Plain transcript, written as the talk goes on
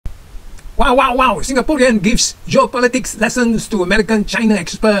Wow, wow, wow! Singaporean gives geopolitics lessons to American China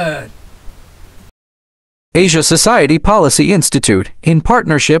expert. Asia Society Policy Institute, in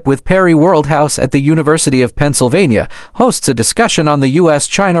partnership with Perry Worldhouse at the University of Pennsylvania, hosts a discussion on the U.S.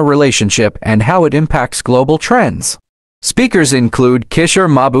 China relationship and how it impacts global trends. Speakers include Kishore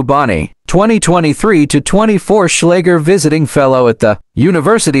Mahbubani, 2023-24 Schlager Visiting Fellow at the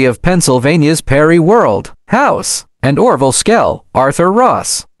University of Pennsylvania's Perry Worldhouse, and Orville Schell, Arthur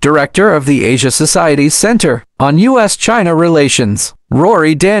Ross, Director of the Asia Society's Center on U.S. China Relations,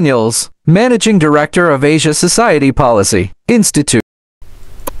 Rory Daniels, Managing Director of Asia Society Policy Institute.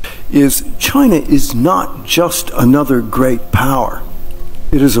 China is not just another great power.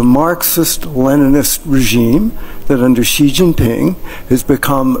 It is a Marxist-Leninist regime that under Xi Jinping has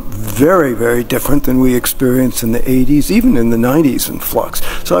become very, very different than we experienced in the 80s, even in the 90s in flux.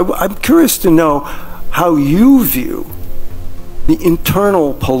 So I'm curious to know how you view the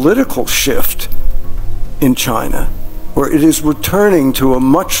internal political shift in China, where it is returning to a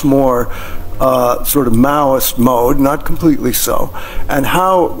much more sort of Maoist mode, not completely so, and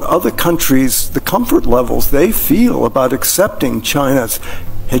how other countries, the comfort levels they feel about accepting China's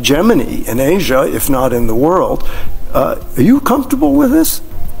hegemony in Asia, if not in the world. Are you comfortable with this?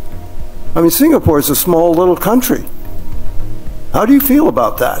 I mean, Singapore is a small little country. How do you feel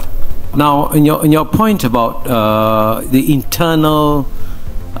about that? Now, in your point about the internal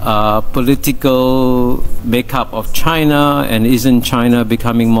political makeup of China, and isn't China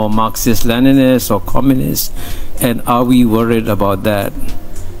becoming more Marxist-Leninist or communist, and are we worried about that?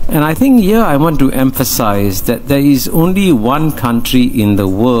 And I think here I want to emphasize that there is only one country in the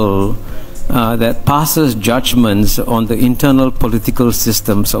world that passes judgments on the internal political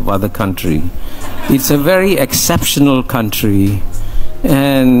systems of other countries. It's a very exceptional country.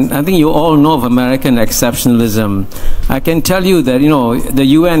 And I think you all know of American exceptionalism. I can tell you that, you know, the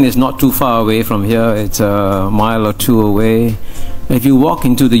UN is not too far away from here. It's a mile or two away. If you walk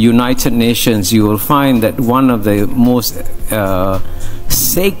into the United Nations, you will find that one of the most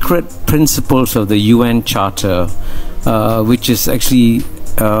sacred principles of the UN Charter, which is actually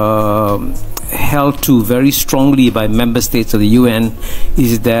held to very strongly by member states of the UN,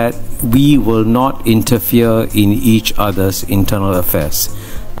 is that we will not interfere in each other's internal affairs.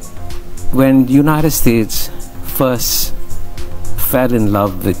 When the United States first fell in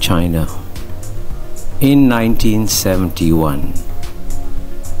love with China in 1971,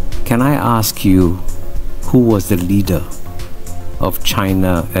 can I ask you who was the leader of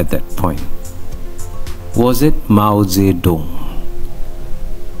China at that point? Was it Mao Zedong?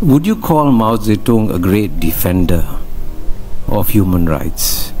 Would you call Mao Zedong a great defender of human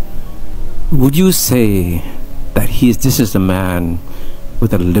rights? Would you say that this is a man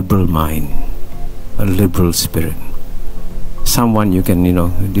with a liberal mind, a liberal spirit, someone you can,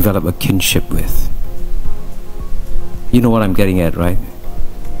 develop a kinship with? You know what I'm getting at, right?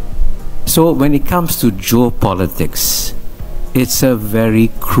 So when it comes to geopolitics, it's a very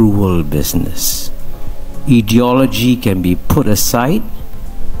cruel business. Ideology can be put aside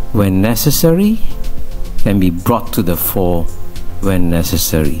when necessary, can be brought to the fore when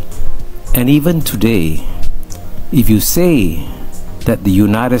necessary. And even today, if you say that the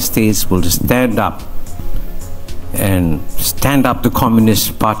United States will stand up to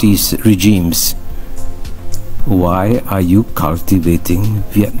Communist parties' regimes, why are you cultivating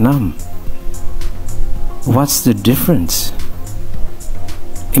Vietnam? What's the difference?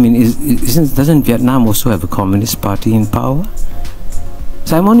 I mean, doesn't Vietnam also have a Communist party in power?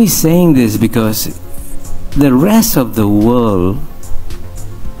 So I'm only saying this because the rest of the world,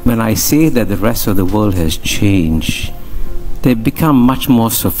 when I say that the rest of the world has changed, they've become much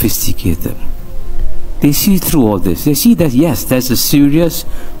more sophisticated. They see through all this. They see that, yes, there's a serious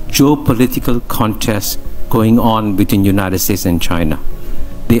geopolitical contest going on between the United States and China.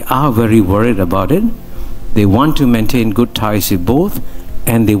 They are very worried about it. They want to maintain good ties with both,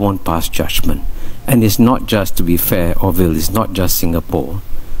 and they won't pass judgment. And it's not just, to be fair, Orville, it's not just Singapore.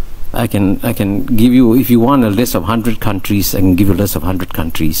 I can give you, if you want a list of 100 countries, I can give you a list of 100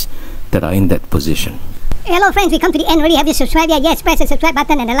 countries that are in that position. Hello friends, we come to the end already. Have you subscribed yet? Yes, press the subscribe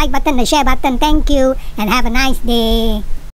button and the like button, the share button. Thank you and have a nice day.